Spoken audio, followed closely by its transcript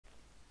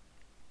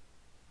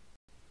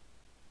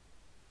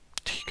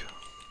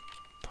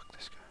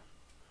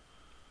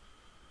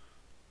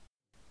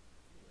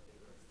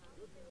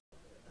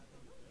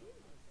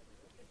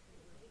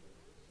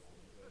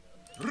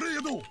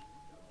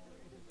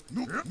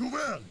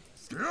Nåväl.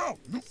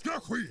 Ska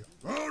ske.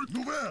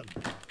 Nåväl.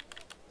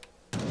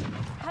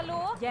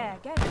 Hallå?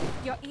 Jägare.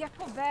 Jag är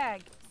på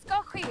väg.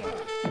 Ska ske.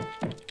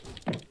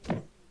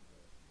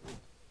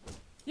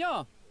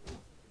 Ja.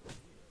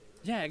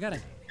 Jägare.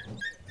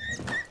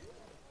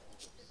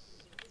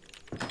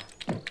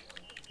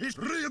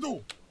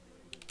 Redo.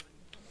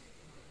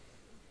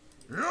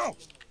 Ja.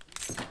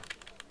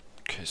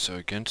 Okay, so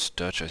against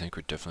Dutch, I think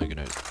we're definitely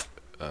gonna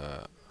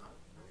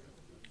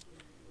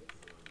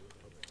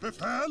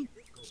Befäl.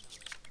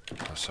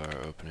 that's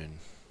our opening.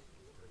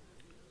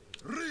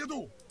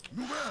 Redo.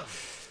 Nåväl.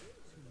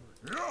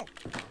 Ja.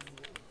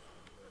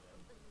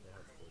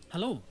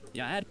 Hallå,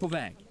 jag är på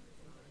väg.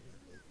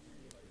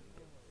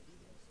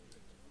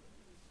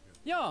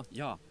 Ja,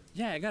 ja,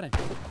 jägare.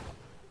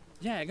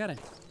 Jägare.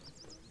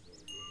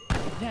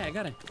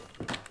 Jägare.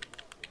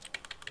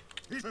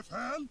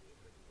 Befäl.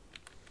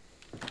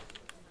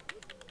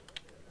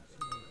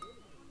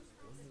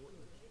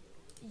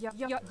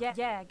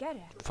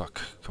 Jägare. Fuck,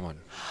 come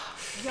on.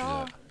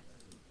 Ja.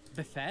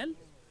 Befäl?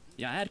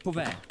 Jag är på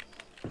väg.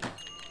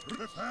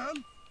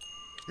 Befäl.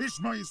 Ers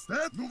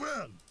Majestät.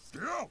 Nåväl.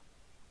 Ja.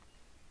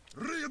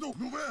 Redo.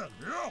 Nåväl.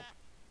 Ja.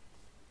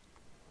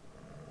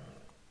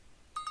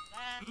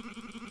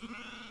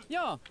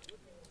 Ja.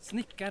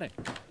 Snickare.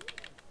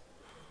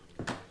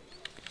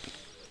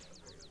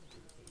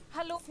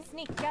 Hallå,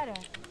 snickare.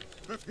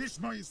 Ers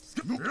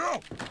Majestät.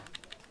 Ja.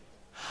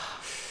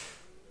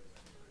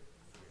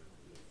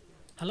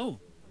 Hallå.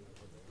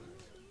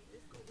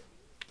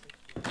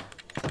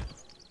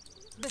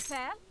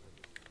 Befäl.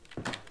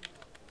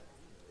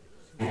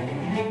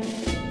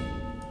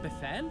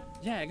 Befäl?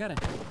 Jägare.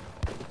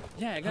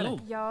 Jägare. Hallå.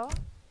 Ja.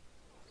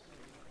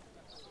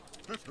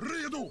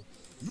 Redo.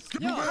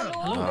 Ja, Nåväl.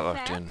 hallå. Oh,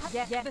 locked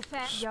in.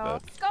 Befäl. Ja.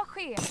 Ska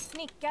ske.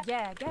 Snicka.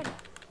 Jägare.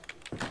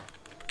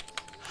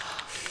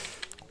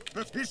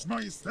 Ers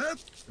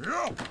Majestät.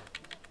 Ja.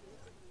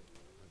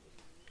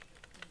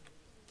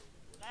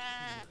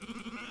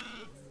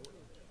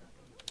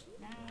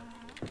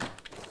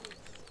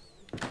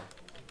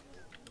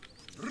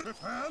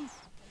 Befäl.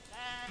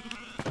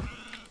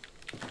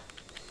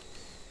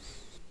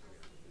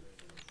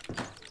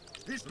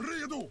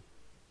 Redo.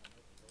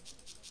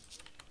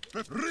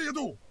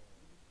 Redo.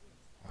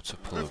 What's a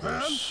Befäl.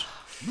 pullovers?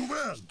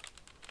 Nåväl.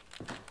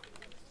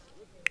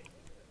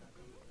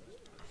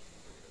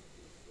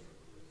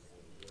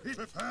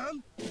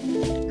 Befäl.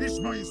 Ers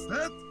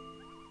Majestät.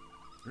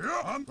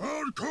 Ja, han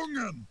hör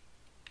kungen.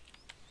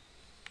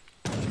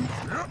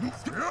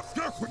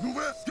 Ska ske.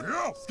 Nåväl.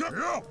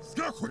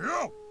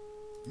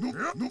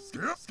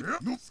 Ska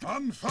ske.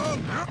 Anfall.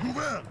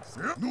 Nåväl.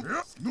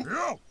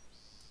 Ja.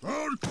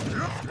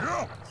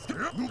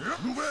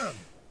 Nåväl.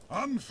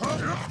 Anfall.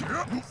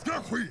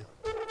 Ska ske.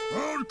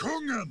 Hör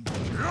kungen.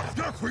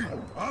 Ska ske.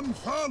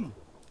 Anfall.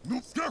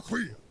 Ska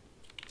ske.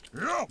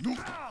 Ja.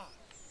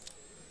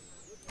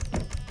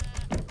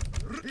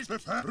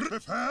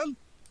 Befäl.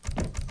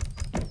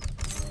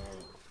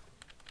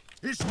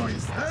 Ers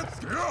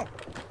Majestät. Ja.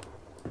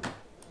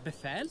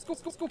 Befäl?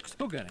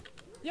 Skogshuggare.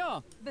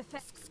 Ja.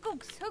 Befäl.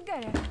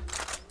 Skogshuggare.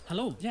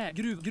 Hallå.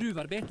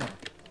 Gruvarbetare.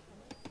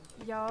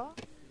 Ja.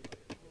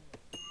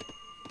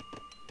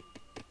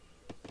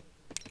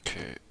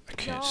 Okay, I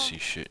can't see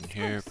shit in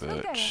here,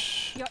 but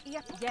Jag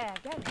är på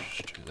jägare.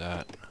 just do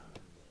that.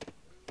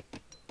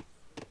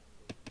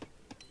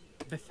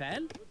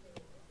 Befäl?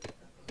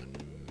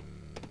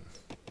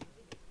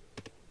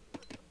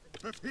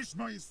 Ers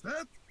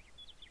Majestät.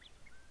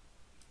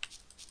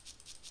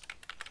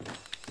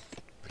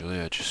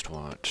 Really, I just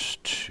want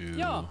to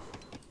Ja.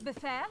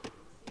 Befäl.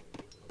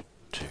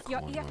 take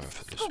Jag one är more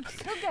for this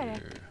skogshuggare.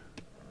 picture.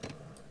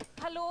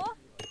 Hallå?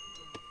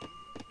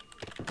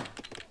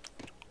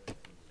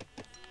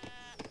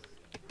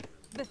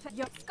 Befäl.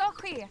 Jag ska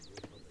ske.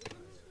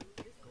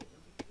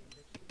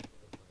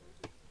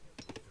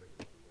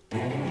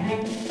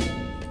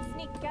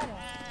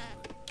 Snickare.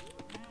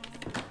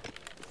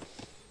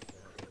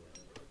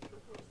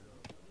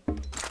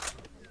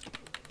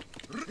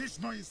 Ers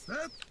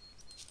Majestät.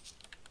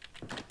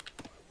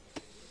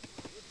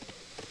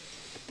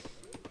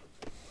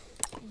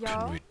 Ja.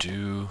 Can we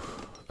do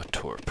a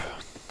torp?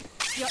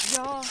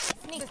 Ja.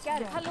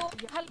 Snickare. Hallå?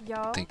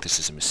 Ja. I think this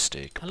is a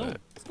mistake, Hallå.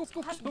 but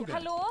Skogshuggare.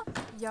 Hallå?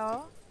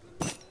 Ja.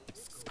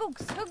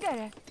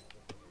 Skogshuggare.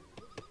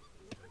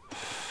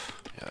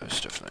 yeah,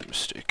 it's definitely a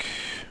mistake.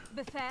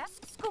 Befäl.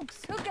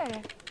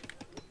 Skogshuggare.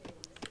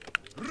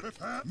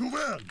 Befäl.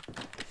 Nåväl.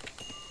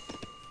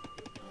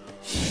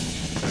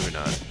 Maybe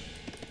not.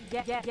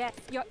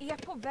 Jag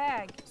är på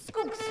väg.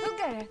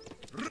 Skogshuggare.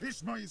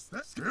 Ers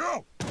Majestät.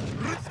 Ja.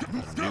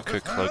 You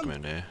could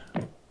Klugman, eh?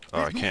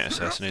 Oh, I can't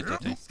assassinate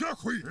that thing. Ska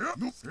ske.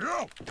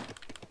 Ja.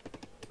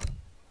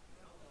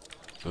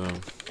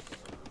 Boom.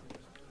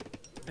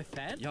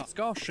 Befäl? Ja.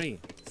 Ska ske.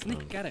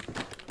 Snickare.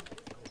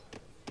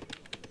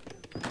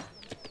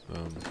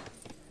 Boom.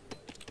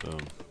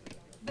 Boom.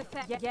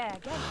 Befäl. Jägare.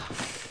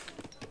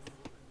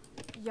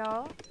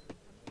 Ja.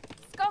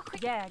 Ska ske.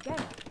 Jägare.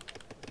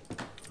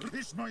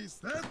 Ers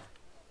Majestät.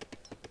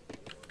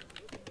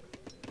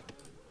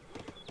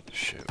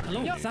 shit. We Hallå,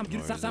 need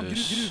more of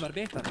this.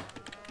 gruvarbetare.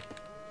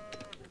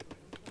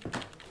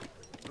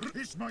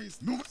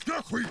 Ishmajs, nu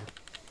ska ske!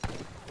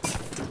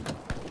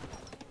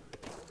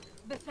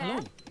 Befäl.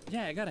 Hallå,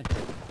 jägare.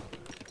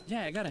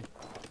 Jägare.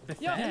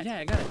 Befäl.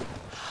 Jägare.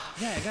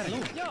 Jägare.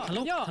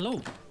 Hallå, hallå,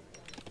 hallå.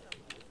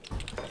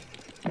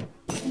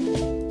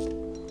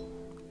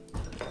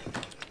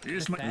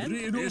 Ers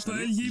redo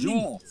för givning?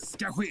 Ja,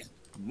 ska ske.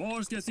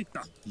 Var ska jag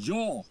sitta?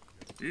 Ja,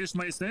 Ers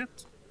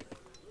Majestät.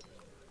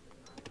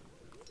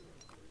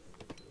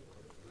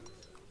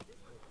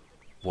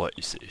 What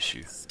is the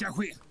issue? Ska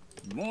ske.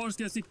 Var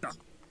ska jag sitta?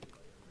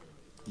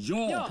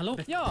 Ja, Hallå,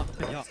 ja.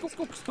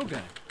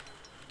 Skogshuggare.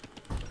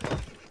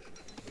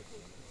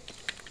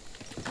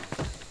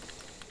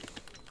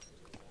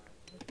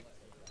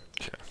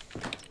 Okay.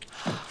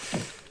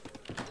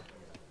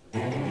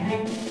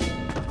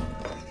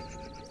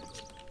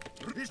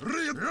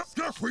 Redo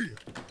ska ske!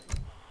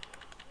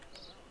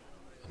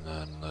 And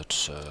then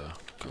let's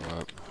go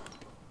up.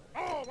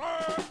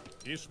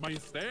 Ers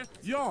Majestät.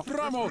 Ja,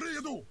 framåt.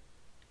 Redo!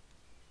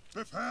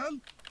 Befäl!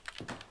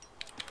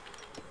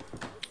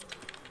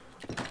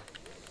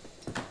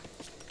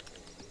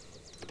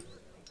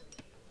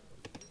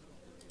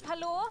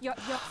 Hallå? Jag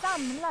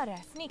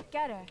samlare,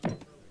 snickare.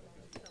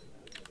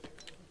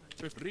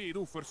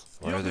 Redo för...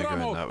 Why are they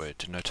going that way?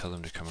 Didn't I tell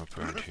them to come up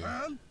around here?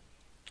 Befäl!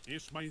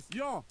 Ers Majestät.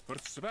 Ja, för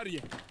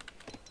Sverige.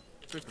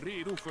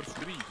 Redo för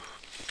strid.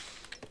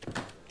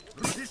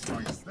 Ers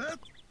Majestät!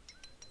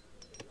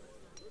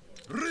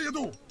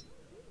 Redo!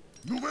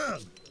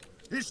 Nåväl!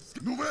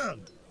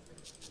 Nåväl!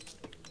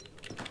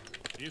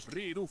 Ers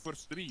redo för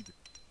strid.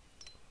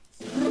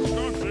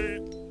 Ska ske.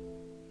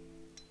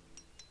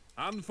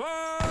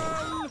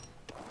 Anfall!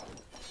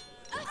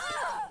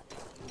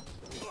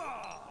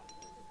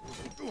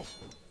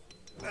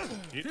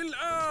 Till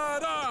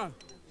ära!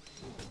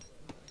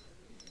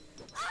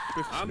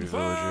 Three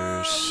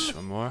villagers.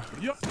 One more.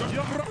 Ja.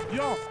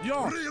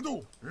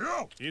 Redo!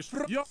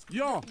 Ja!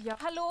 Ja. Ja.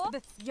 Hallå?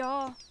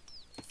 Ja.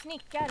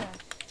 Snickare.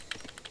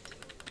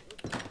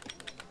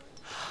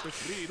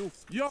 Redo.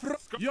 Ja.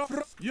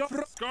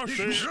 Ska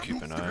ske. Just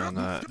keep an eye on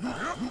that.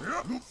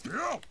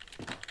 Ja!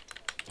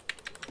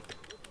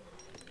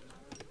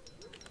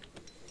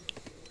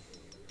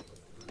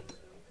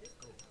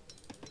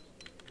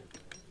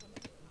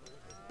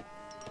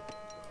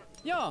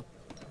 Ja.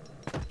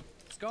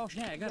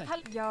 Jägare.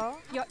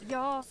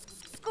 Ja.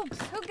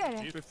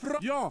 Skogshuggare.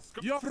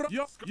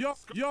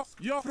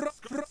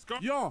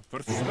 Ja.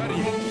 För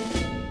Sverige.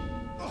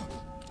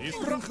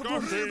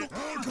 Ska ske.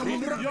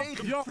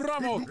 Ja,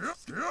 framåt.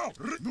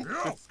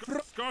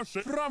 Ska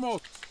ske.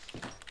 Framåt.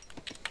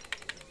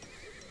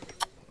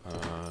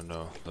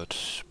 No,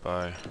 let's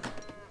buy.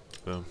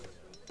 Boom.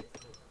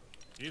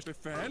 Ers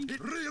befäl.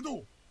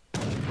 Redo!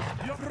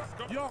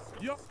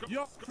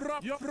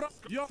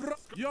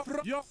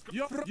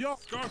 Ja,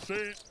 ska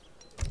ske.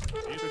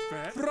 Ers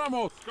befäl.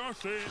 Framåt. Ska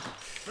ske.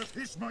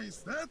 Ers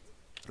Majestät!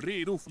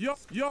 Redo. Ja,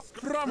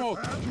 framåt.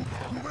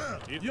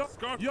 Nåväl!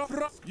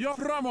 Ja,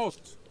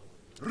 framåt.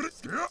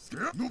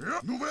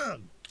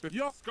 Nåväl!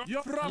 Ja,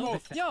 Hallå,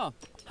 framåt. ja.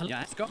 Hallå,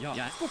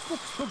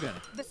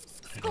 skogshuggare.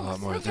 Need a lot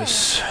more of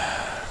this.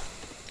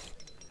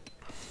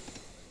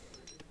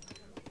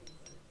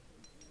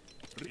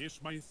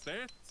 Ers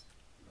Majestät.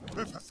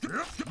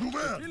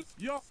 Nåväl!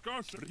 Ja,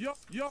 ska ske.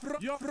 Ja,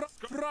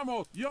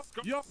 framåt.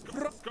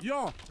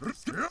 Ja.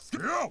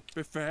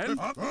 Befäl.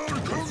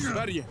 För kungen!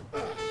 Sverige.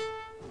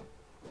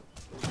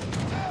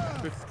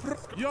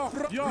 Ja.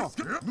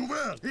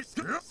 Nåväl!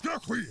 Ska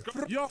ske!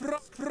 Ja,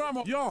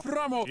 framåt.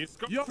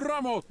 Ja,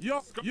 framåt.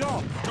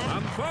 Ja.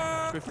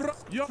 Anfall.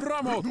 Ja,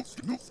 framåt.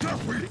 Ska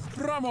ske!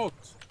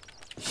 Framåt.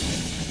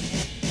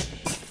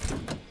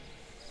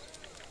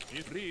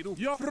 Redo.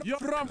 Ja,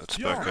 framåt.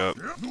 Let's back up.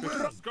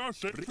 Nåväl! Ska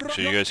ske.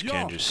 So you guys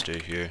can just stay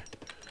here.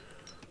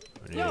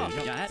 We Ja, need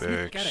jag är barracks.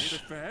 snickare.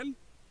 Befäl.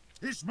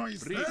 Ers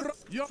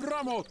Majestät! Ja,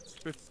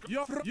 framåt.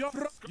 Ja.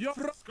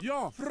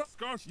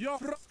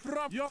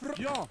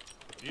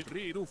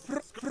 Redo.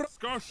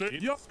 Ska ske.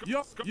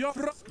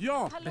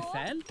 Ja. Hallå?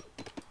 Befäl.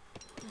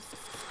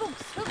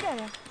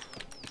 Skogshuggare.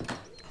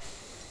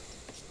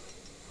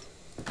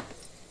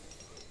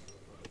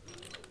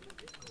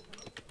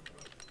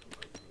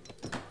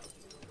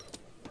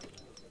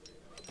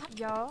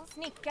 Ja.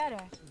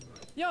 Snickare.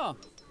 Ja.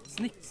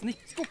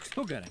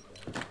 Skogshuggare.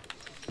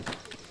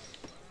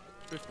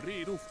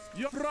 Redo.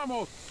 Ja,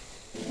 framåt.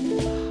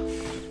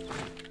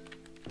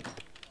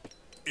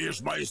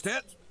 Ers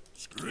Majestät!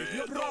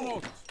 Ja,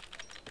 framåt.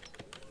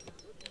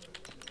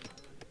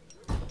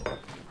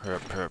 Hurry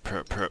up.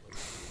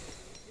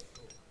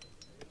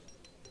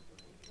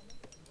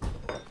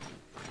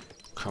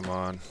 Come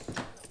on.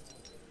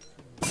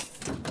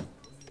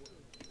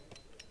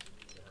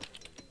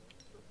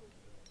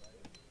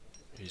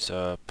 He's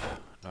up.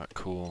 Not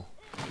cool.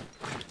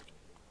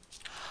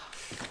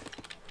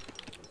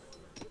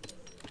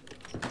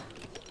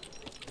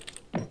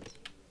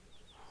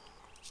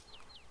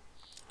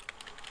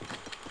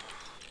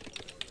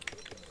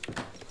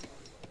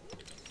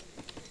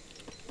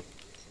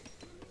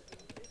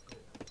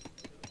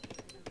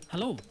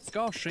 Hallå,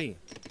 ska ske.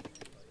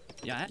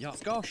 Ja,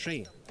 ska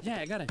ske.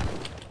 Jägare.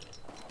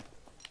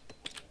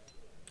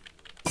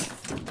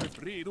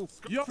 Redo.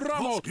 Ja,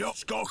 framåt. Ja,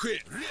 ska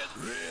ske.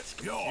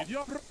 Ja,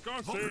 Ja,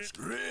 ska ske.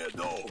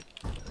 redo.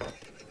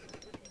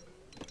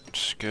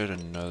 Let's get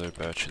another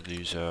batch of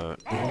these out.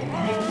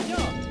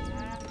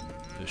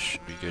 This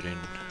should be getting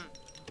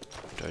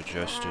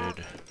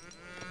digested.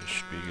 This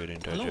should be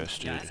getting Hallå,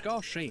 digested. ja,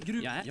 ska ske.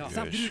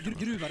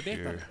 Gruvarbetare.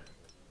 Here.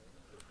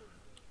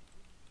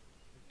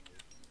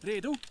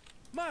 Redo?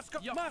 Man ska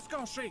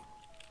ske.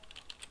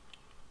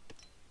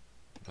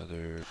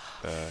 Another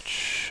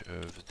batch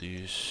of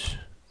these.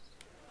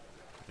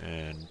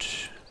 And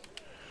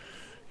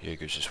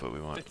Jaegers is what we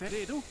want.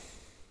 Redo?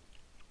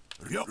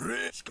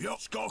 Ja,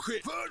 ska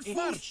ske. För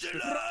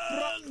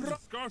fosterland.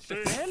 Ska ske.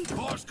 Befäl?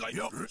 Var ska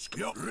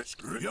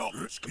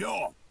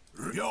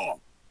ja.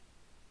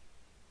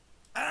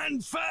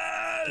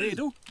 Anfall!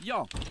 Redo?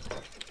 Ja.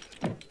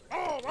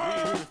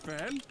 Redo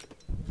befäl.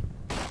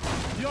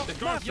 Ja,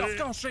 Jag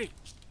ska ske.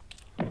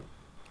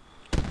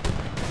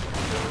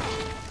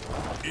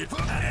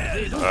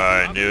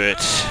 I knew it.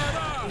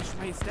 Ers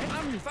Majestät.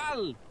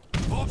 Anfall!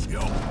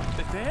 Ja,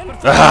 Befäl?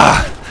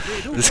 Ah!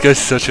 This guy's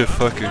such a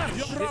fucker.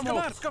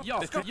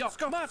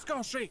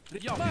 Ska ske.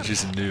 He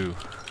just knew.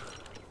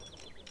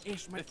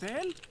 Ers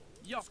Befäl?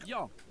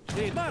 Ja.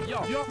 Redo?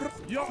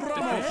 Ja.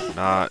 Befäl?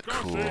 Not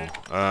cool.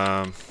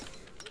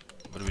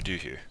 What do we do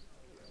here?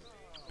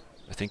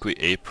 I think we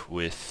ape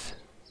with...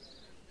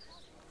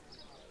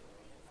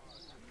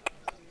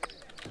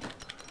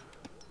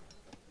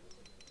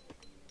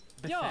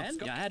 Befäl?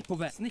 Jag är på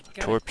väg.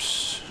 Snickare.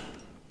 Torps.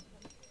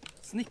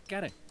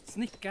 Snickare.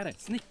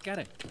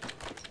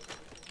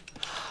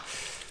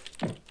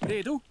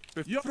 Redo?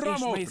 Ja, Ers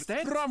framåt.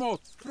 Majestät?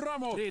 Framåt.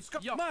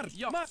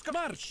 Redo?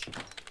 Marsch!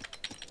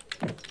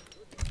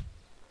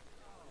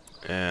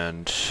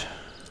 And...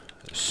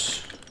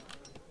 this.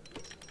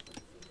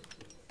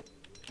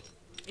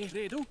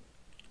 Redo?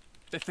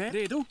 Befäl?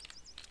 Redo?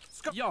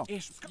 Ja.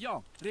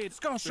 Redo?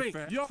 Ska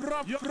ske. Ja,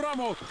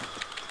 framåt.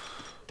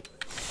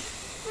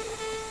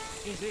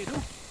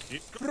 Redo?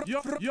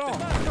 Ja,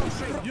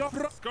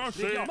 ska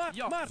ske.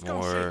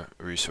 More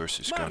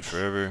resources gone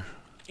forever.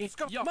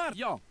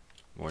 Ja.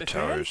 More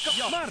towers.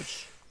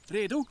 Marsch!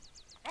 Redo?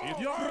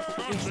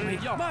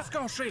 Ja,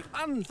 Ska ske.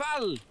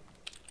 Anfall!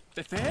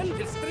 Befäl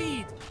till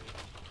strid!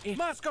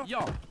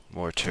 Ja.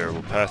 More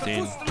terrible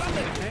pathing.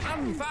 Fosterlandet!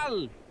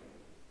 Anfall!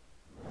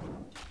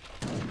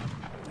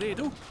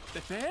 Redo?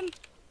 Befäl?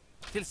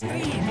 Till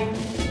strid!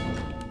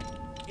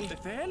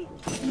 Befäl?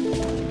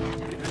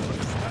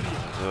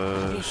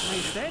 Ers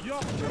Majestät?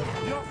 Ja,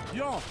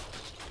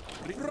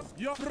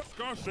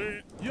 ska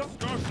ske.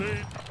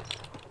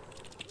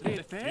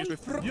 Befäl?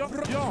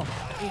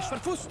 Ers för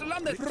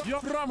fosterlandet!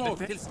 Ja, framåt.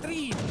 Befäl till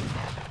strid!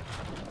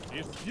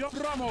 Ja,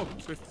 framåt.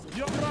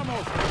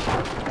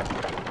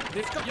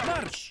 Det ska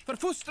marsch! För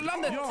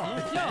fosterlandet! Ja!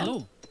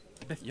 Hallå?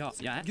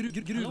 Ja,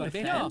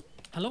 gruvarbetare.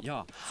 Hallå?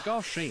 Ja,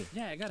 ska ske.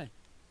 Jägare.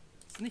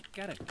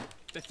 Snickare.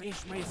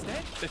 Ers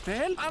Majestät.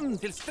 Befäl.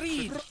 Till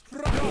strid.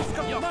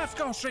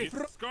 Ska ske.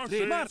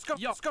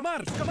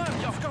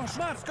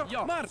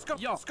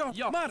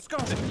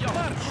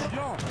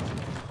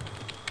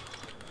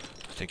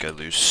 I think I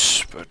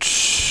lose, but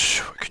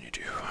what can you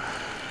do?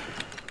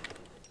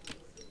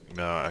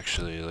 No,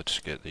 actually, let's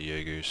get the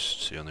Jaegers.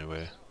 It's the only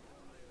way.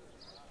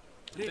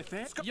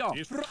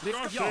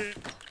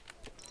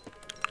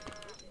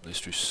 At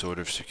least we sort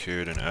of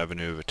secured an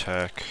avenue of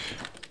attack.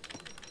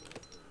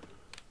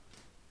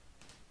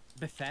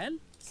 Befäl.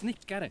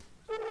 Snickare.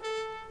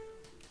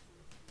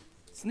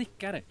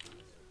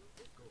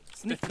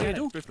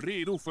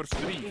 Redo för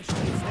strid. Ers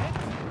Majestät.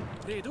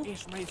 Redo.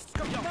 Ers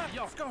Majestät.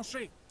 Ska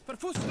ske. För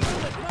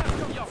fosterlandet.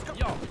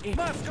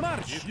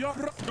 Marsch. Ja,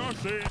 ska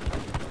ske.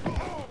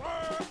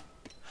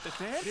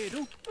 Befäl.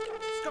 Redo.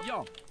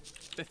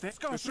 Befäl.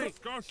 Ska ske.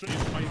 Ska ske.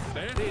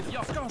 Majestät.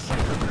 Redo. Ska ske.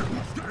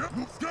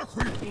 ska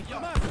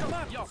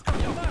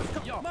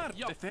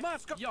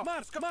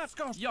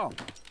ske. Ja.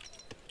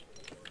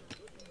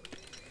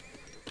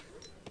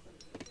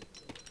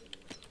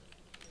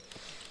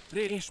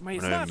 Ers I'm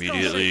Majestät. gonna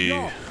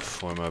immediately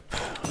form up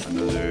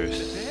another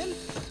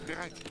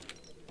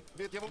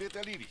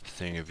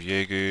thing of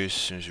Jaegers as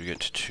soon as we get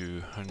to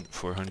 200,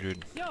 400.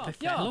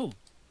 Hallå.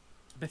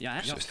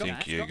 So I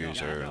think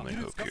Jaegers are our only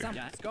hope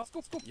here.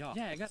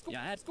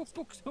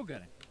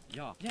 Skogshuggare.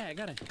 Ja,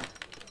 jägare.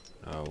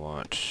 I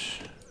want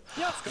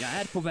Jag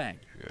är på väg.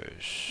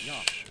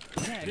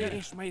 you guys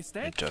Ers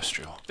Majestät.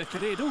 industrial.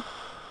 Redo?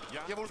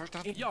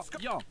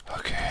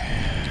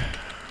 Okay.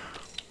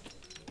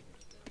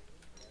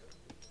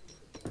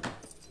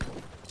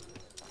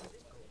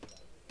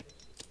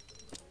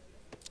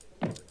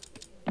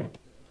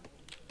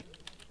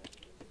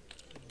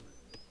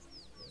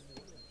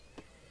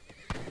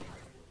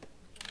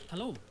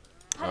 Hallå.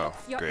 Oh,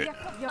 great.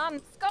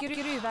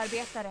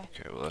 Gruvarbetare.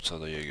 Okay, well that's all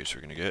the Jaegers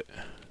we're gonna get.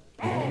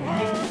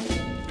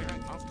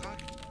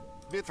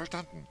 Wird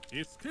verstanden.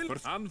 Ist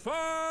für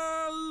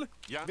Anfall. Befäl!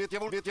 Ja,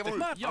 jawohl,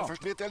 Befehl, ja.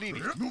 Versteht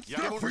erledigt. Nu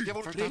Jawohl, ska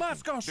jawohl, ske. Befehl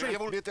ska verstanden. ske.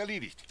 Jawohl, wird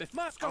erledigt.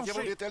 Befehl ska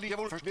Jawohl, ske. wird erledigt.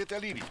 Jawohl, versteht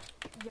erledigt.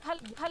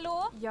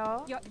 Hallå?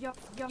 Ja,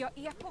 jag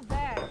är på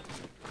väg.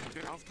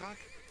 Der Auftrag?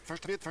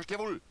 Versteht,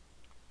 jawohl.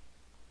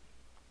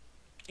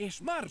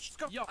 Ers marsch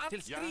ska ja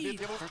till Ja,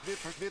 strid. jawohl,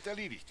 versteht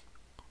erledigt.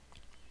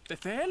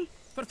 Befäl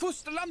för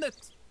fosterlandet.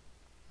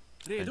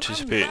 Redo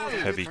Anticipate anfall.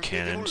 heavy Jawohl,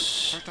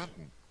 cannons.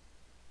 verstanden.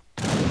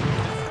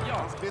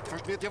 Ja,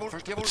 Versteht, jawohl, So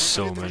versteht,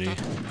 many.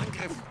 verstanden.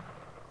 Angriff.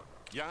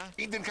 Ja,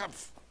 in den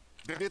Kampf.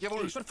 Versteht,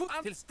 jawohl.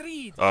 för till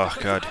strid. Oh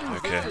För god, anfall.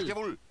 okay.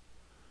 Jawohl.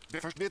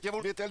 Versteht,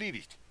 jawohl, wird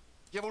erledigt.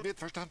 Jawohl, wird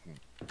verstanden.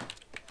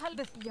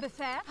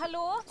 Befäl?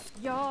 Hallå?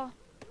 Ja.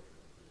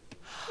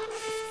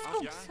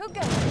 Ja,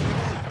 Skogshuggare.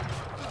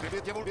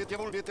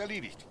 jawohl, wird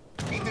erledigt.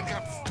 In den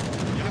Kampf.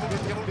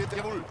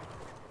 Jawohl.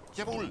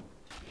 Jawohl.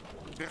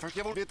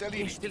 Jawohl, wird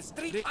erledigt. Till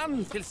strid.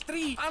 An till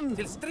strid.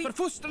 För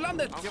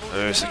fosterlandet.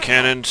 There's the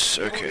cannons.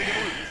 Okay.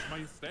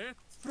 Majestät.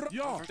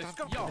 Ja, det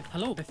ska ja.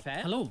 Hallå,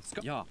 befäl. Hallå,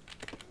 ska ja.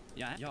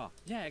 Ja,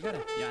 jägare.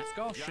 Ja,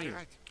 ska Ja, ske.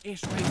 bereit.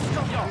 Ers majestät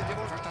ska ja.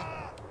 Jawohl, verstanden.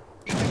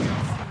 In den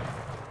Kampf.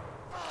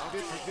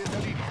 Wird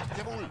erledigt.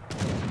 Jawohl,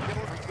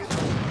 versteht.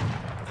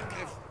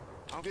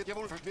 Angriff.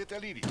 Jawohl, versteht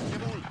erledigt.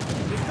 Jawohl.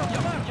 Det ska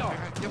ja, ja.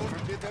 Bereit. Jawohl,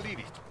 versteht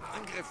erledigt.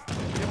 Angriff.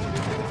 Jawohl,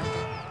 verstanden.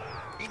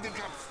 In den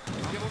Kampf.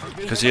 Jawohl, versteht.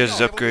 Because he has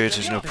his upgrades,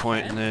 there's no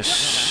point in this.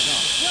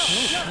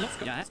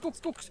 Ja,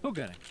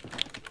 skogshuggare.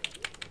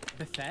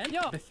 Befäl?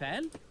 Ja,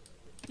 befäl.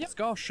 Ja,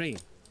 ska ske.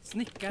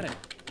 Snickare.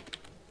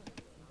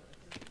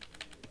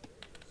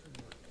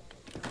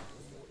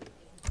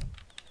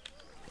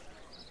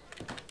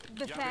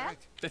 Befäl?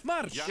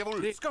 Marsch!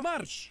 Jawohl. Det ska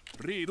marsch!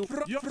 Redo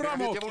Ja,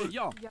 framåt! jawohl.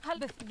 Ja!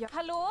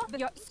 Hallå?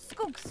 Ja,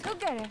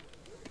 skogshuggare.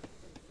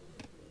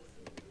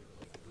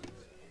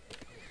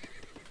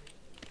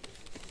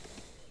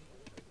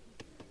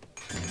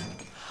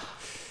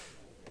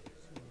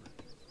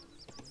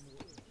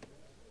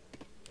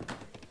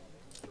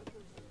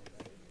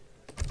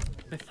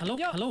 Hallå?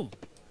 Ja. Hallå?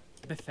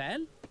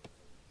 Befäl?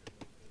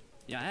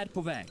 Jag är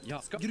på väg.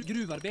 Jag ska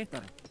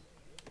gruvarbetare.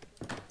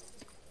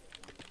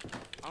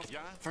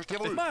 Ja,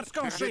 jawohl. Marsch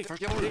ska ske!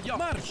 Jawohl. Ja,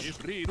 marsch!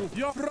 Redo!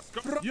 Ja,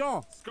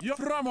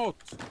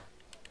 framåt!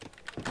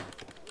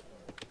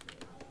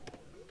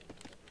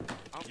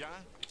 Ja,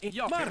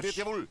 Ja, marsch!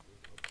 jawohl.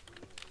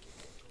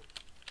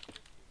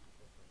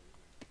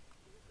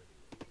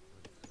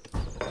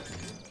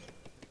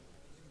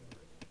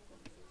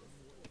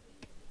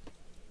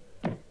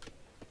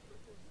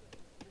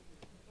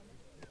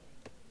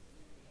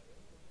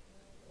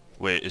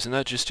 Wait, isn't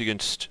that just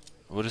against...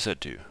 What does that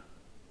do?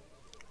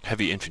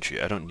 Heavy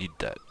infantry. I don't need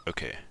that.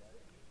 Okay.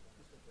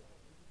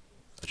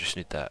 I just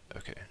need that.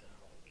 Okay.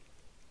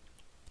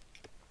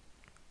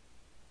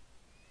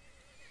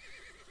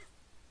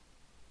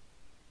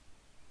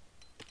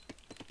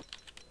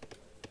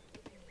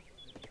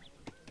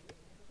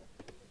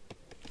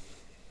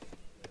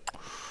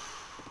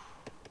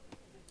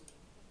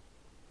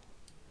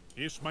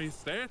 Ers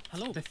Majestät.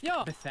 Hallå?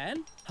 Ja,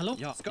 befäl? Hallå?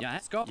 Jag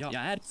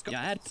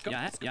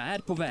är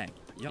på väg.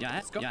 Jag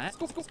är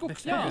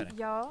skogshuggare.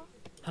 Ja.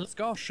 Hallå,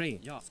 ska ske.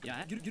 Jag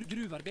är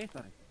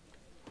gruvarbetare.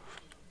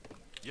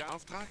 Ja,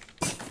 Auftrag.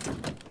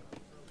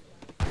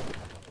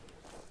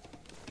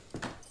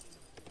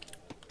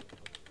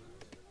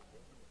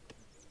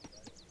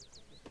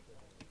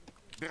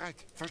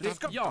 Bereit.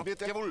 Verstanden. Ja.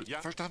 Jawohl.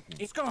 Ja,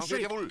 verstanden. Ich ska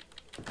ske. Jawohl.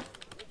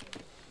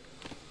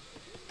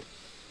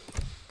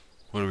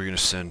 What are we gonna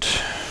send?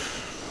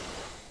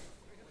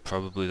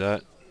 Probably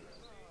that.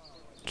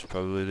 It's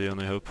probably the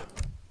only hope.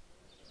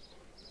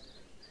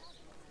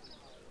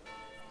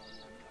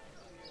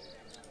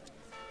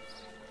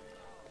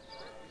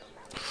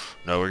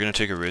 No, we're gonna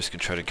take a risk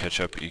and try to catch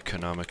up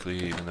economically,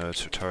 even though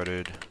it's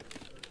retarded.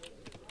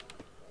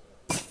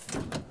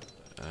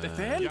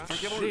 Befäl? Ja,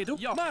 jawohl. Redo?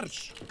 Ja,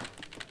 marsch!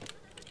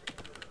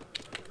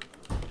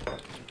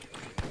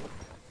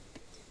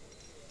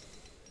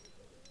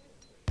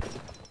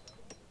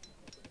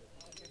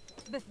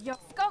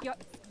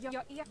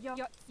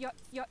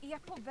 Jag är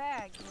på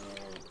väg.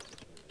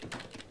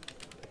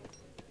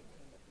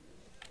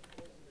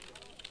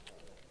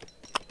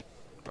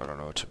 I don't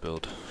know what to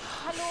build.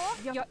 Hallå?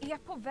 Jag är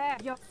på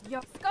väg.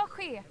 Jag ska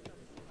ske.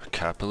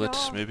 Hakkapells,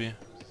 Ja. maybe?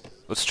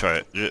 Let's try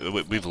it.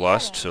 We've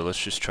lost, so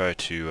let's just try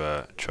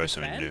to try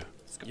something new.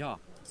 Ja,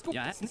 jag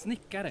är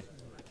snickare.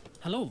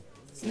 Hallå?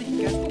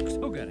 Snickare,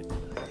 skogshuggare.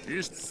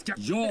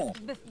 Ja.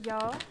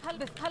 Ja.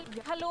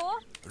 Hallå?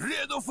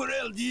 Redo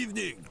för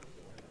eldgivning!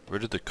 Where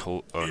did the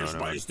coal? Oh no, Ers no.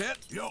 Majestät,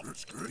 ja,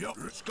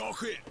 ska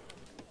ske.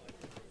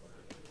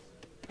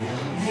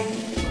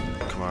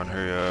 Come on,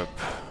 hurry up.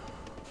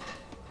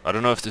 I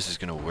don't know if this is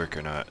gonna work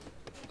or not.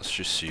 Let's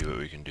just see what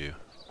we can do.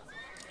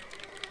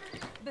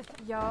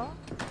 Ja.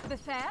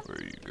 Befäl? Where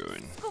are you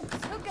going?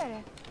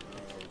 Skogshuggare.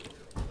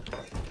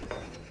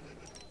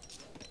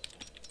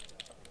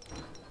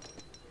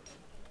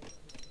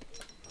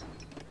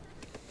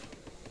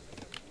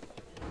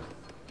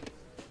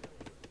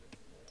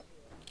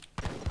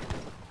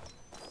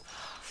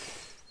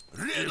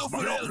 Redo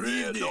för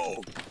eldgivning!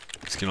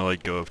 It's gonna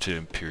like go up to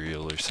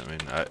Imperial or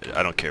something.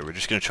 I don't care. We're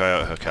just gonna try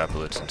out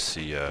Hakkapells and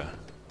see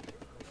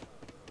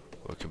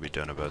what can be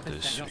done about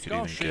this. We could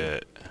even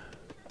get.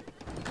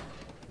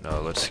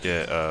 No, let's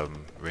get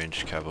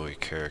ranged cavalry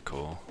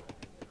caracal,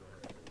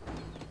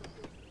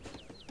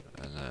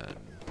 and then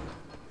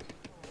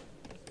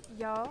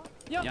Ja.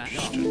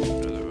 just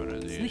another one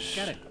of these.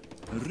 Snickare.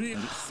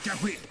 Redo ska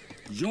ske.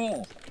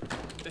 Ja.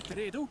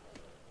 Redo.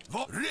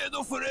 Var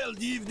redo för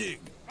eldgivning!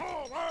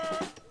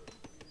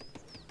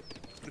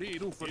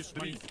 Redo för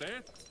strid.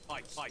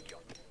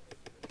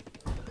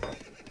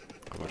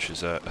 How much is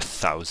that?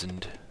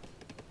 1,000?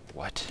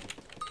 What?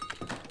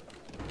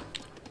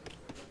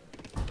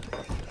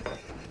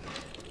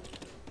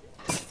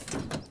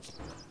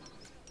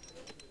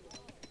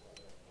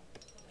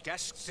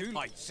 Käsk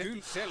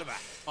syyn selvä.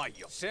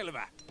 Aijo,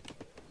 selvä.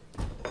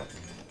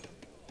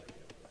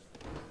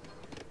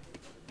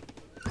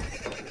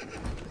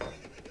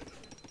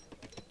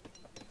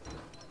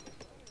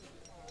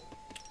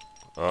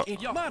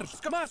 Ja,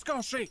 marsch!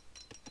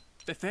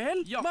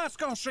 Befäl! Ja, marsch!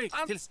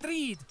 Till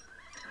strid!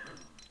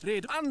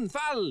 Redo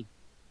anfall!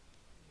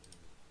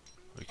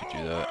 We could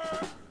do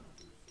that.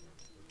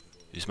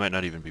 These might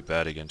not even be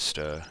bad against,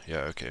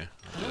 yeah, okay.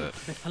 I'll do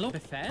that. Hallå,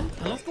 befäl?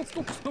 Hallå,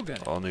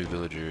 skogshuggare! All new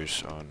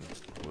villagers on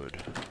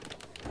wood.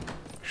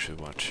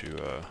 Actually want to,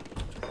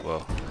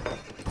 well,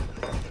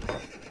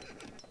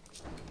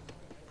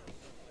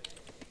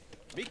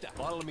 Mitä?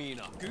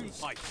 Valmiina. Kyllä.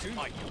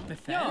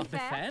 Befäl?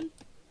 Befäl?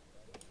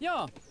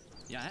 Ja!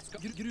 Jag ska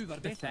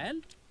gruvarbetare.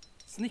 Befäl?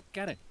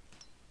 Snickare.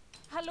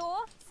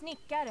 Hallå,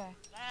 snickare.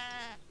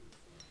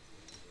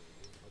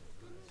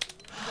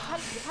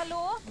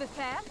 Hallå,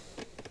 befäl.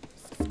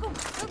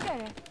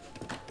 Skogshuggare.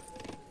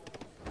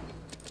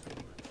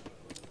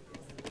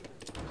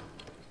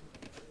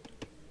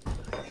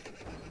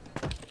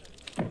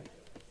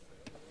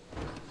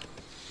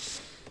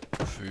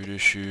 food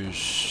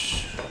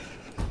issues.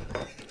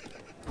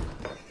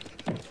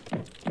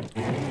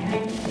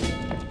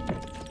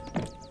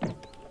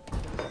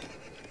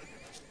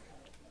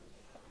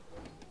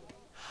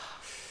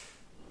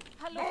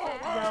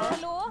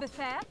 Hallå,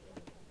 befäl.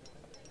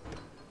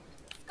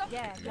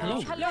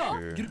 Jägare.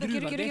 Hallå,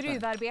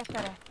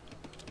 gruvarbetare.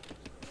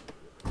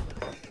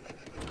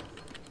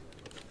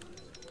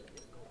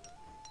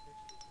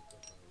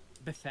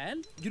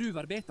 Befäl?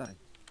 Gruvarbetare.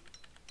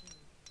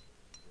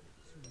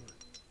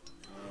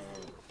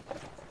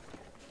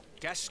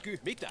 Käsky.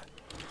 Mitä?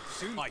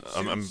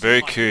 I'm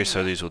very curious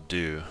how these will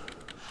do.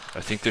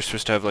 I think they're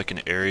supposed to have like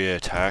an area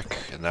attack,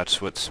 and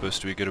that's what's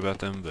supposed to be good about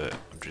them, but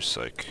I'm just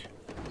like...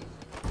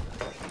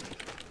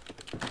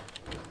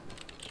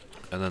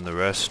 And then the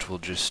rest will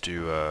just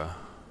do,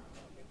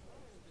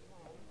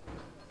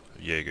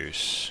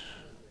 Jaegers.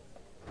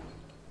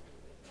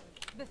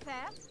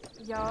 Befäl?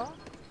 Ja.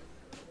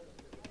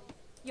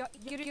 Ja,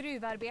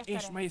 gruvarbetare.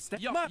 Ers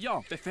Majestät.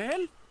 Ja,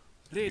 befäl?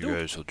 You Redo?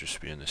 guys will just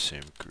be in the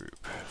same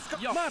group.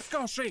 Ja, marsch!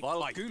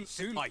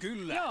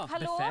 Kyllä. Ja,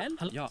 Hallå? befäl?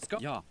 Ja,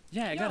 ja,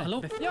 jägare.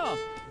 Hallå, ja,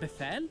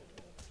 befäl?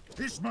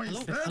 Ers Hallå,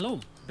 Majestät! hallå,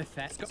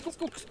 befäl?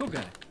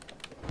 Skogshuggare.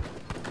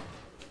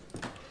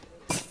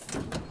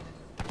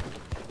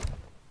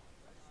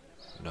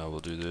 Now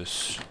we'll do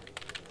this.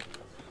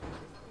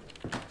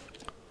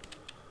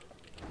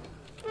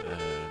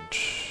 And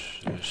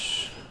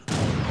this.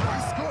 Jag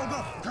är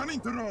skadad! Kan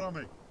inte röra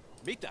mig!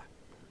 Mitä?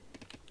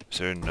 Is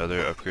there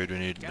another upgrade we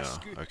need?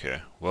 No.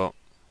 Okay. Well,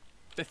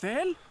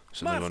 Befäl?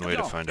 there's only one way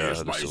to find out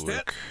how this will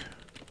work.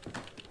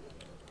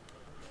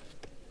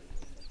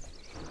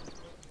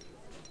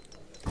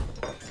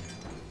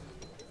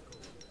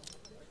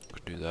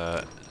 Could do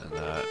that and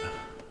that.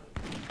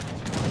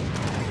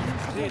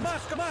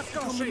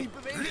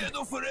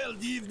 Redo för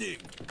eldgivning!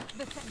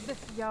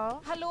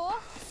 Ja. Hallå,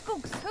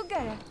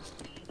 skogshuggare.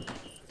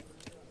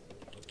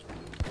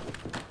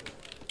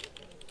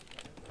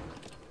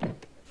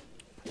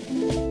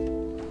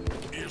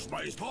 Ers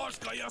Majestät! Var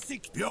ska jag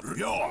sikta?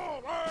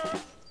 Ja!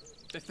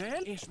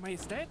 Befäl? Ers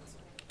Majestät?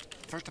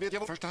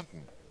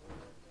 Verstanden.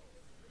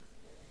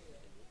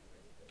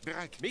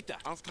 Bereit. Mitä?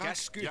 Auftrag.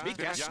 Käsky.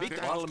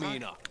 Mitä?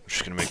 Valmiina. I'm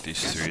just gonna make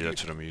these three,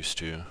 that's what I'm used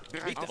to.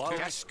 Mitä?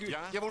 Käsky.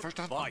 Jawohl,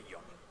 verstanden.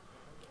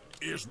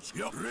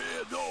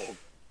 Redo!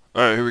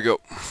 Alright, here we go.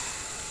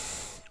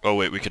 Oh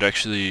wait, we could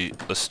actually,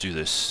 let's do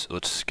this.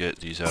 Let's get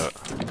these out.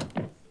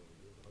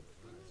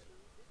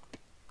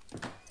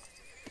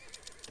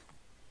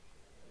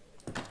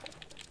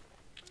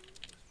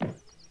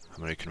 How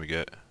many can we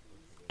get?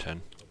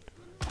 10?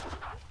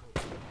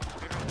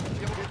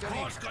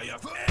 Var ska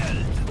jag få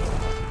eld?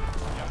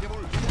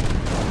 Jawohl.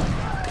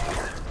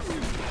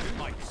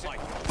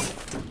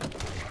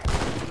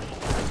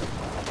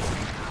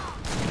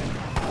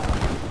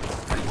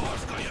 Var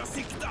ska jag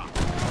sikta?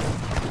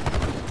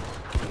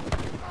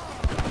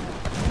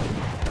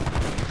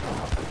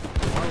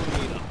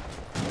 Valmiina.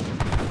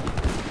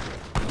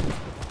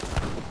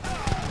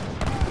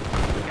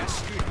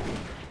 Käsky.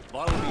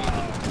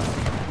 Valmiina.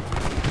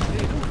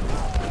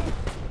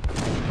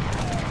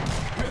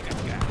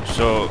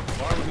 So,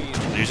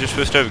 these are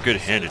supposed to have a good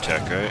hand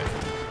attack, right?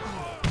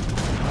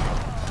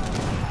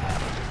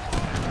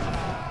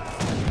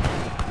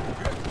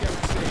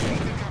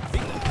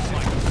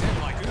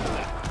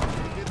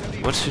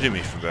 What's hitting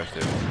me from back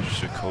there?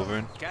 Just a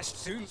culverin?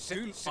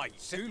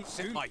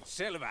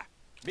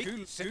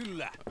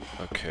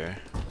 Okay.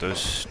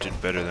 Those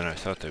did better than I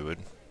thought they would.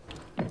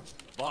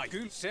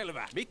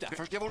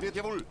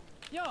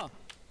 Ja.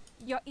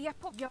 Jag är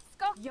på... Jag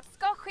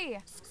ska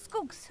ske.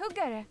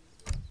 Skogshuggare.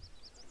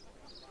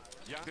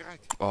 Ja,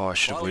 bereit. Oh, I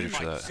should have waited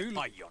for that.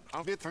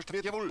 Arbeit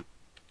versteht, jawohl.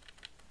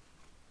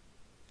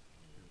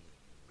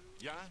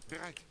 Ja,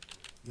 bereit.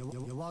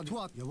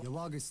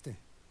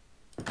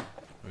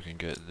 We can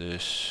get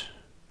this.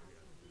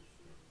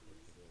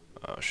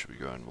 Should we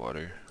go in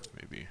water?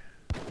 Maybe.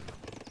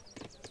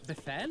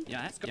 Befäl?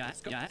 Jag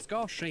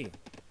ska ske.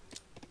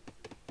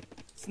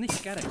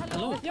 Snickare.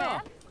 Hallå?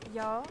 Ja.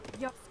 Ja.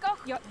 Jag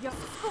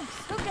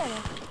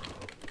skogshuggare.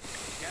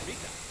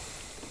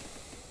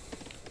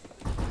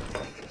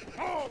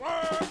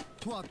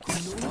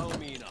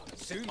 Valmiina.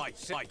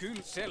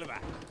 Selvä.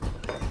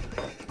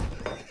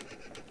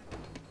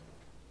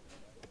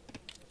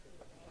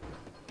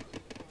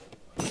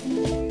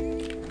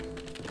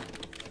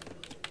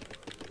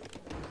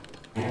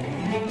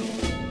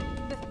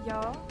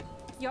 Ja.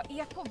 Jag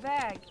är på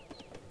väg.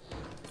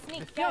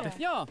 Snickare.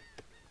 Ja.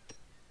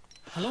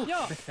 Hallå?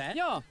 Ja. Befäl?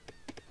 Ja.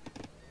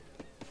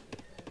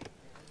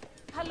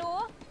 Hallå? Hallå? Ja.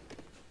 Hallå?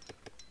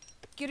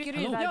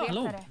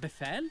 Gruvarbetare.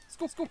 Befäl?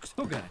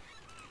 Skogshuggare.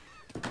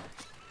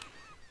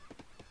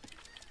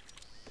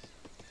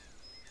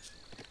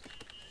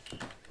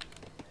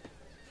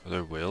 Are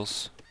there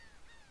whales?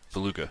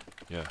 Beluga.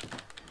 Yeah.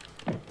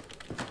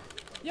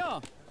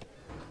 Ja.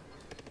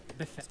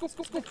 Befäl?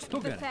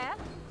 Skogshuggare. Befäl?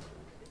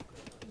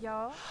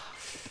 Ja.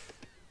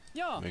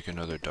 Ja. Make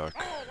another dock.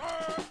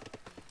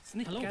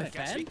 Snickare.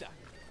 Befäl?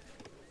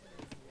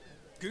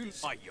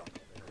 Kylsaion.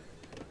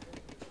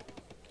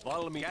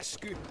 Valmi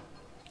käsky.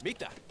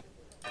 Mitä?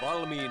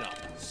 Valmiina.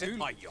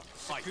 Synaion.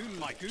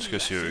 Let's go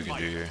see what we can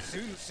do here.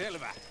 Syn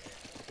selvä.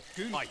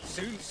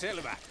 Syn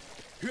selvä.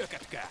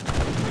 Hyökätkää.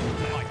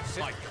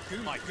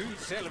 Kylmai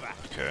selvä.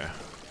 Okay.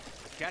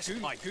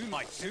 Käsymai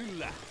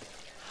syllä.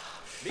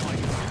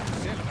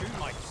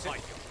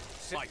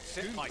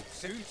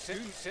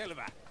 Syn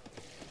selvä.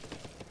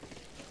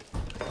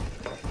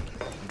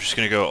 I'm just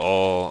gonna go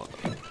all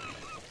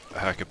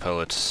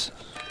Hakkapells.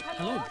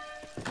 Hallå?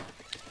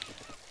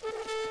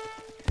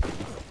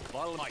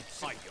 Valmai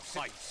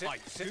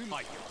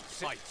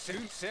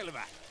syn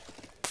selvä.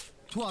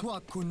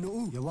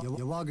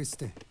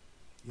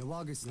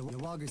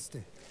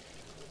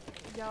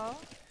 Ja.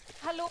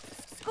 Hallå?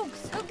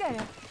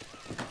 Skogshuggare.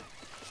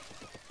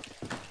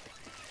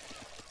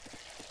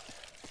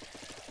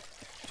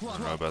 I don't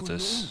know about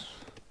this.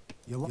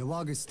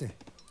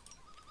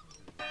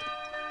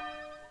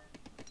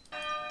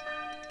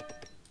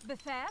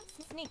 Befäl?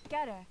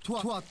 Snickare.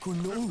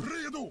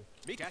 Redo!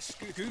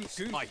 Käsky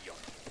kylsynaion.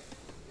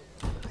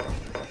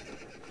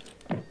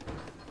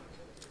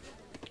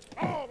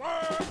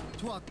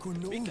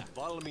 Mitä?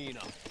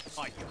 Valmiina.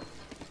 Aion.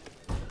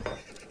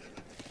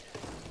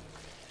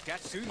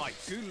 Käsymai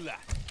syllä.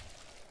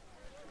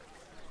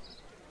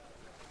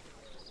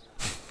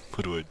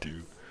 What do I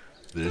do?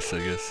 This, I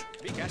guess.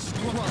 You guys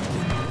stand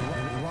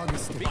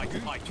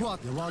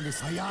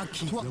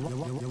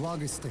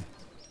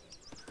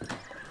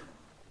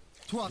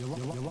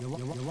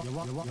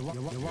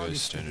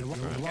in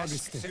front.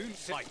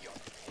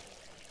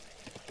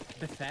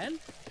 Befäl?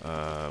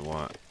 I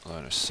want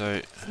line of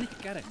sight.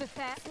 Snickare.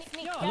 Befäl?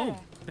 Ja. Hallå?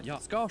 Snickare. Ja.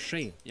 Ska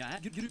ske. Jag är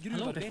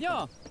gruvarbetare.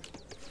 Ja.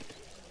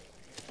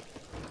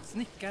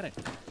 Snickare.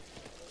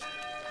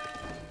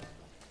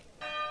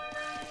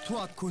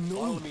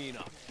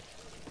 Valmiina.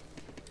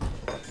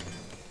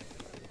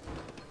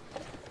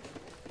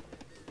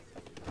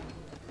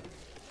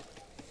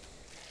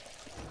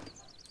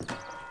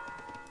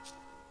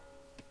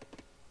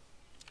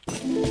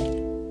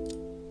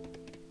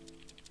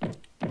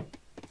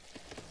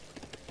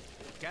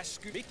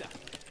 Käsky mitä?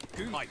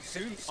 Kylmai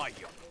syn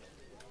aion.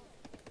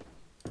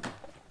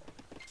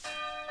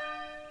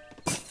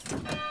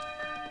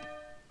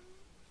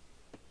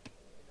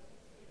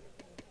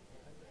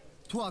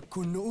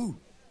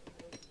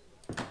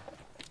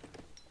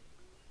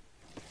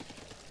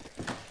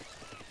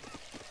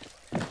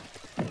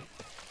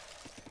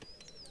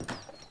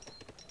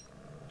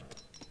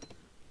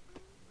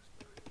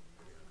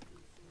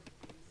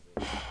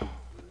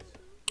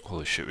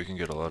 Holy shit, we can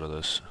get a lot of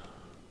this.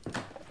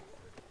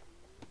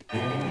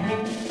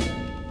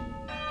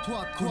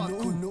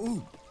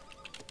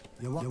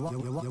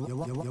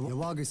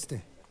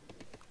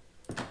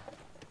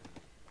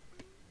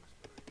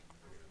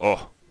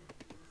 Oh,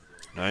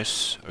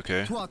 nice.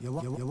 Okay. I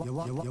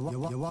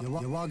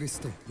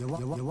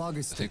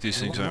think these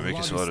things might make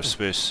us a lot of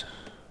space.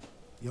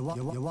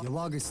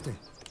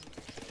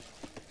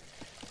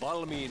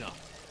 Valmiina.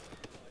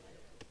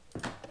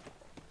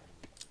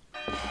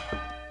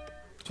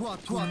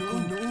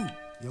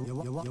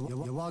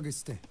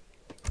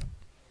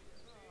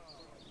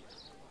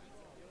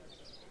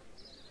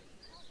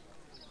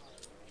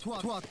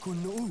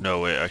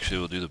 No, wait, actually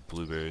we'll do the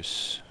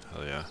blueberries.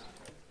 Hell yeah.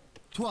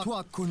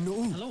 Hallå?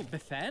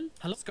 Befäl?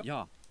 Hallå?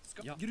 Ja.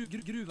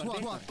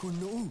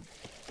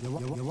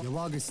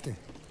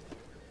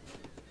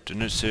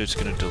 Didn't it say it's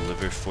gonna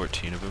deliver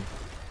 14 of them?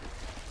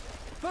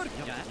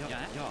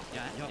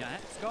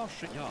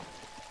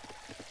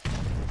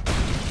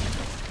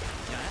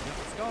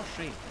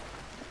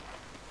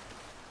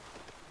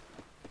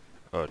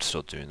 Oh, it's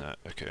still doing that.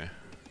 Okay.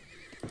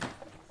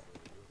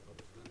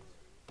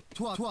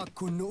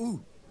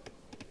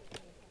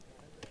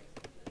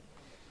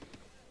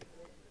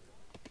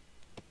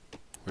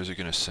 Where's it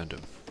gonna send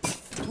him?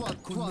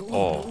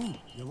 Oh.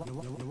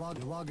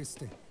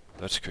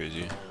 That's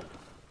crazy.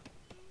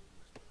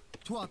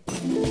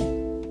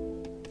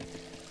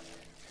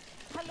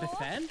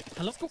 Befäl?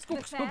 Hallå,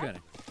 skogshuggare.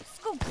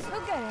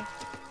 Skogshuggare.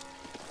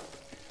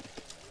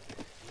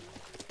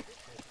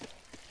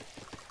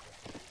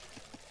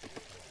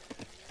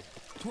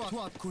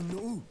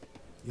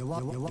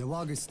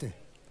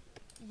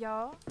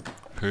 Ja.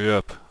 Hurry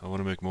up. I want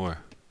to make more.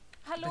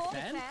 Hallå?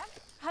 Befäl? Ja,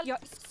 Hallå?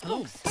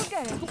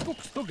 skogshuggare.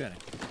 Skogshuggare.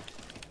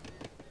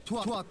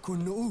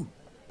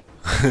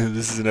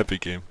 This is an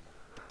epic game.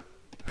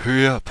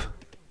 Hurry up.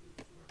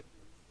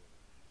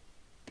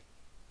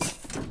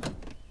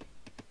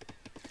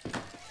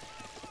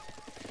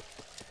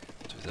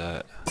 Do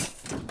that.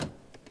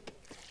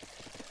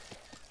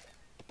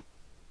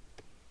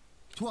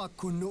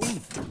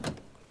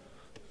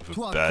 I have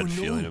a bad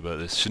feeling about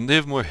this. Shouldn't they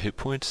have more hit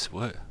points?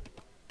 What?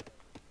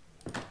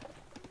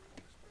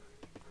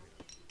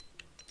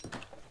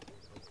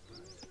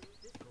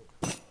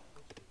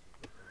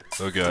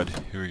 Oh god,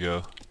 here we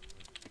go.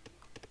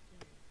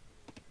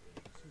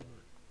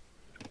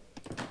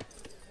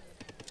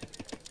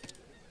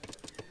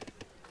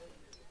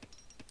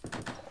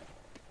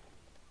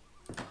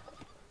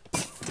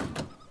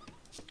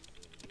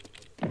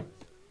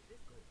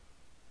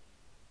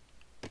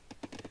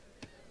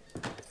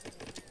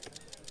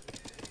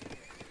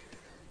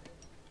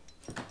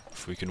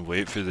 If we can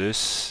wait for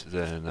this,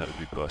 then that would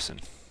be bussin'.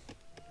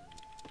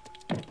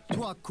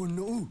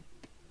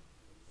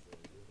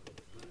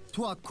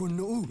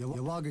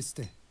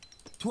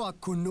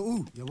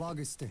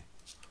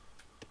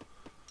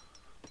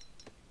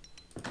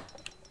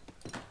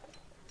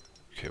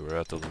 Okay, we're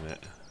at the limit.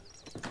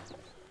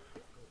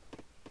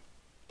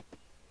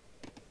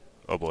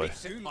 Oh boy.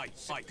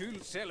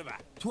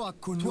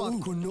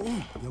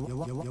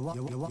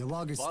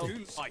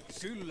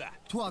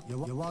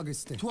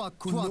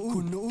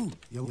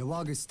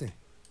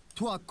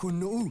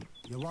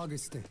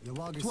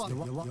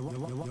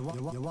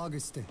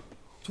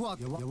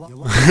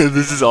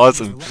 This is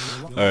awesome.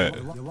 Alright.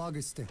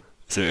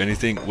 Is there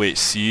anything? Wait,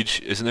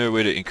 siege? Isn't there a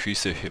way to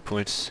increase their hit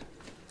points?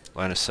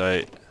 Line of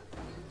sight.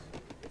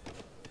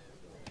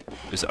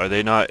 Are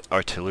they not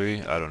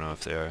artillery? I don't know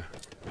if they are.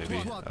 Maybe.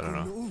 I don't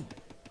know.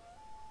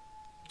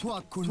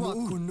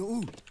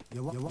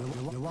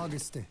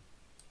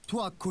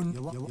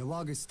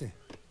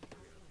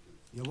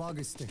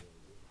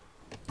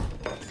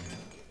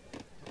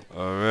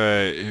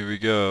 Alright, here we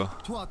go.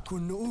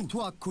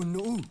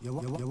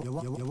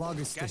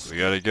 We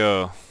gotta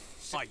go.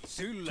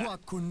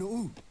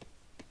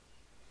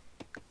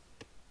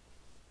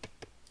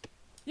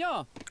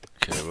 Ja,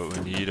 Okay, what we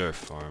need are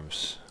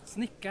farms.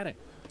 snickare.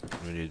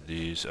 We need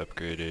these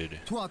upgraded.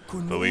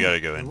 But we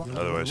gotta go in,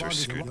 otherwise we're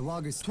screwed.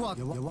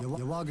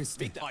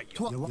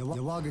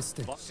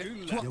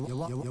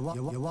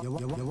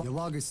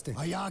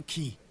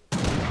 Ayaki.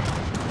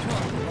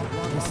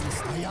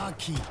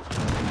 Ayaki.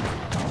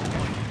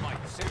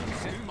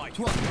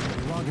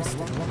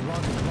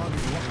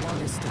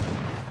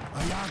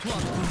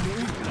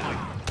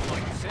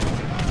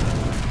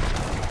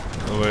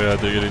 Oh my god,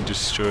 they're getting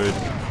destroyed.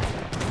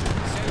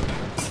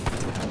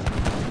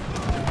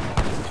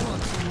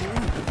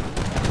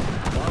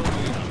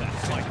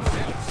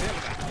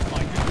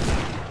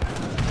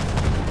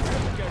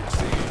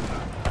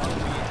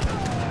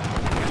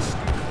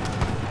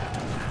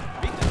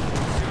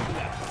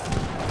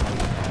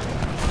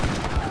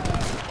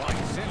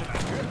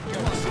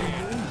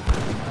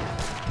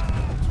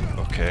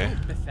 Okay,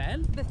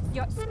 Befäl?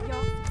 Ja.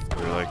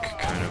 we're like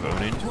kind of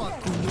owning.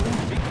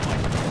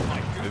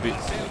 Maybe.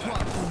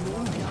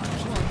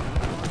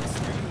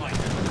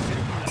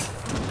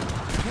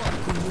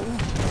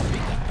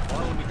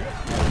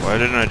 Why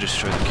didn't I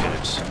destroy the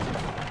cannons?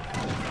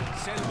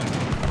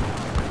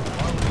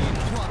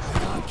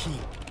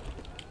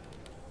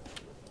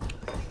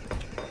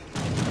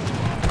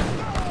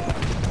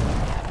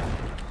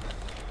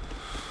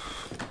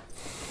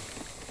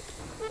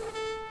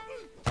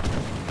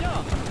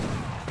 Ja.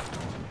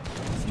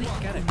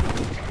 Snickare.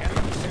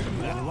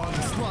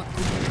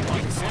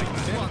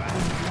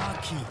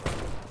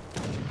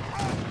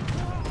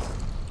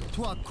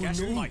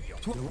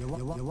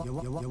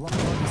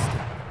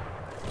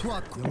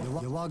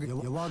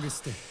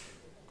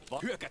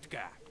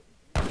 Hyökätkää!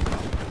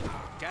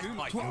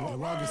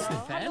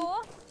 Befäl?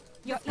 Hallå?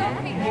 Ja, jag är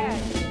här.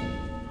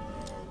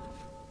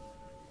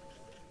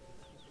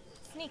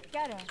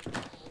 Snickare.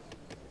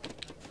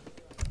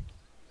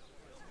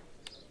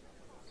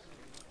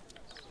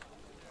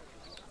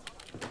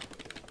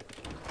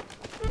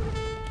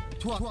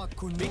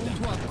 Valmi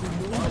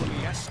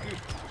äsky.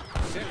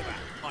 Selvä.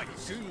 Ai,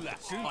 syllä.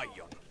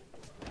 Aion.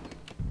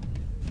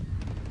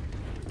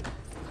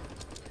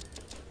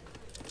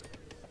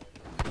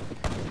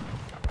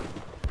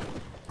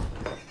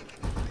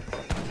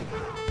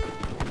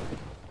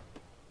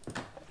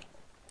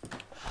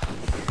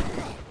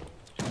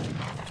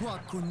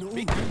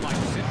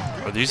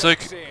 Are these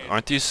like,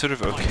 aren't these sort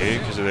of okay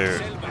because they're...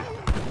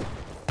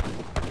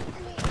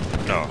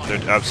 No,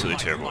 they're absolutely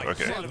terrible.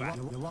 Okay.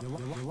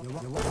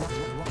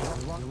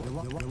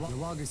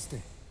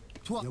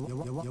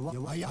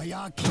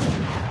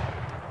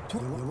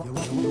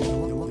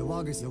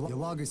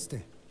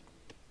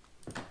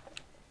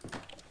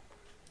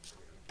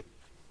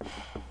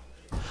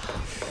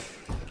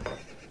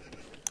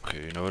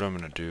 Okay, you know what I'm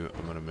gonna do?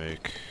 I'm gonna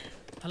make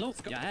Hallå,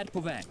 jag är på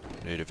väg.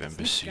 native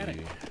embassy.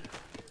 Native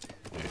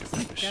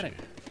embassy.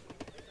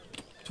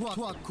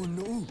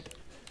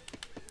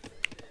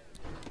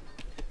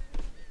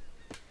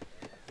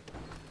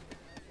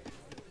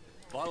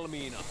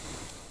 Valmiina.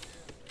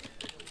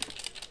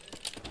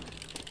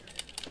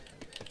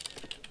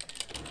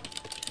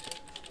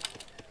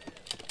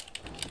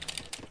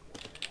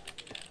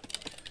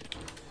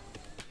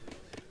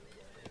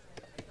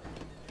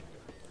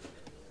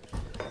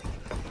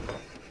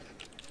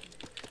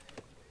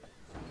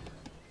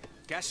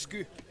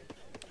 Käsky.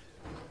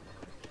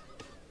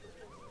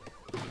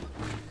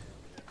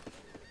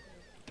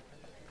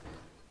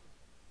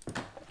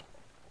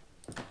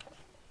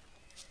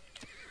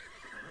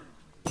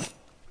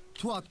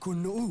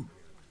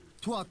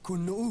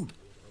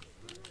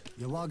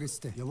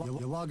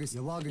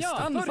 Ja,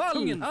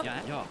 anfall!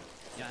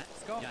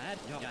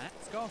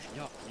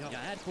 Jag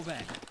är på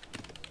väg.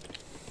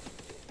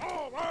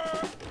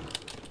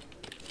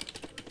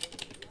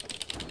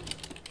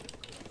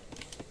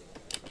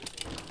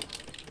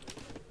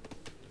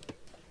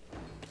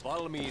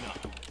 Valmiina.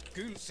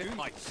 Kyllä se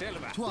ai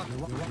selvä.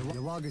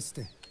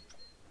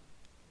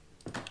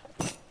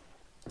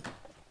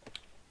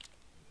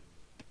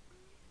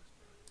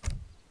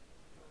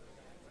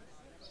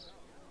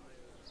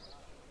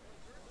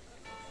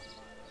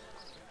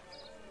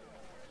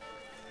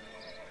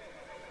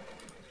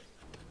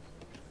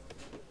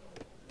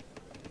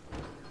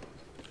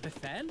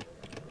 Befäl?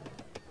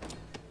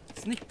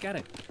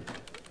 Snickare.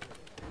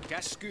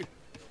 Käsky.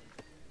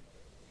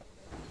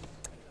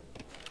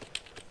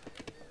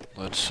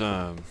 Let's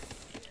do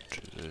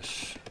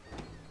this.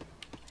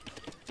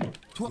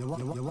 Kyllä,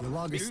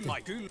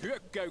 kyllä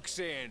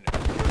hyökkäykseen.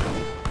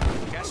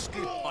 Käsky.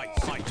 Ai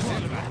selvä. Ai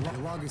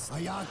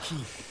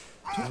kyllä.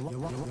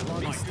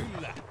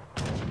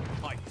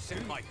 Ai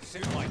selvä.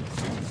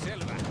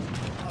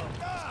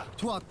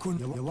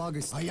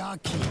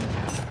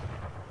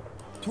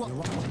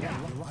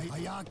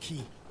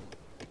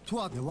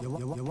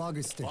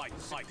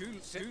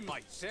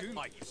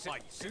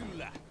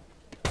 Syllä.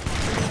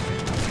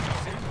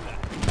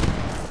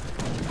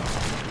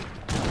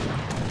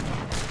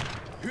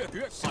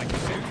 Hyök, sai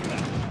syllä.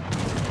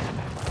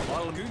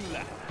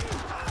 Valkyllä.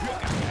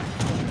 Hyökätä.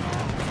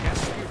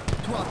 Käsky.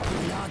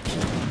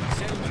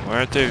 Why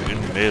aren't they in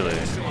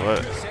melee?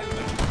 What?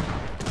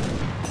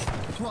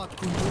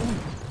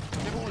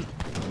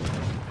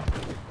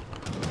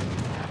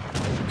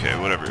 Okay,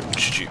 whatever.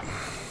 GG.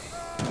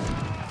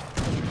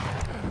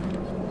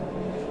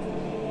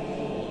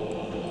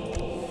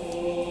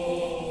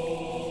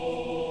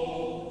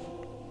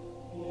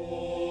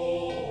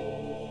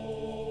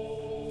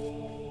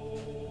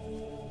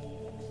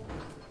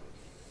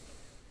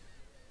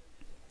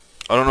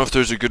 I don't know if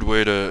there's a good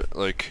way to,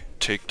 like,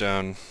 take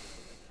down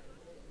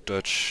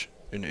Dutch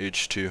in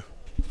H2.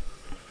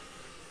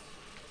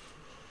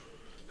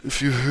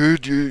 If you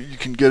heard, you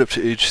can get up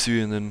to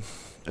H3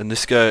 and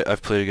this guy,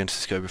 I've played against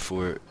this guy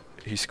before.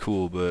 He's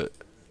cool, but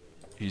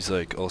he's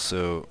like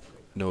also,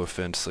 no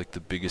offense, like the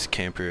biggest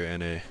camper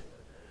NA,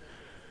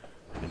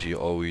 and he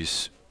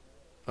always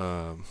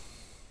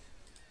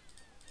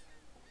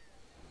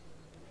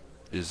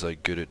is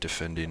like good at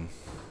defending.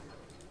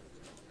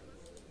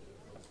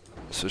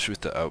 Especially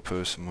with the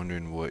outpost, I'm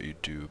wondering what you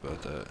do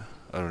about that.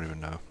 I don't even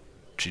know.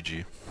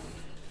 GG.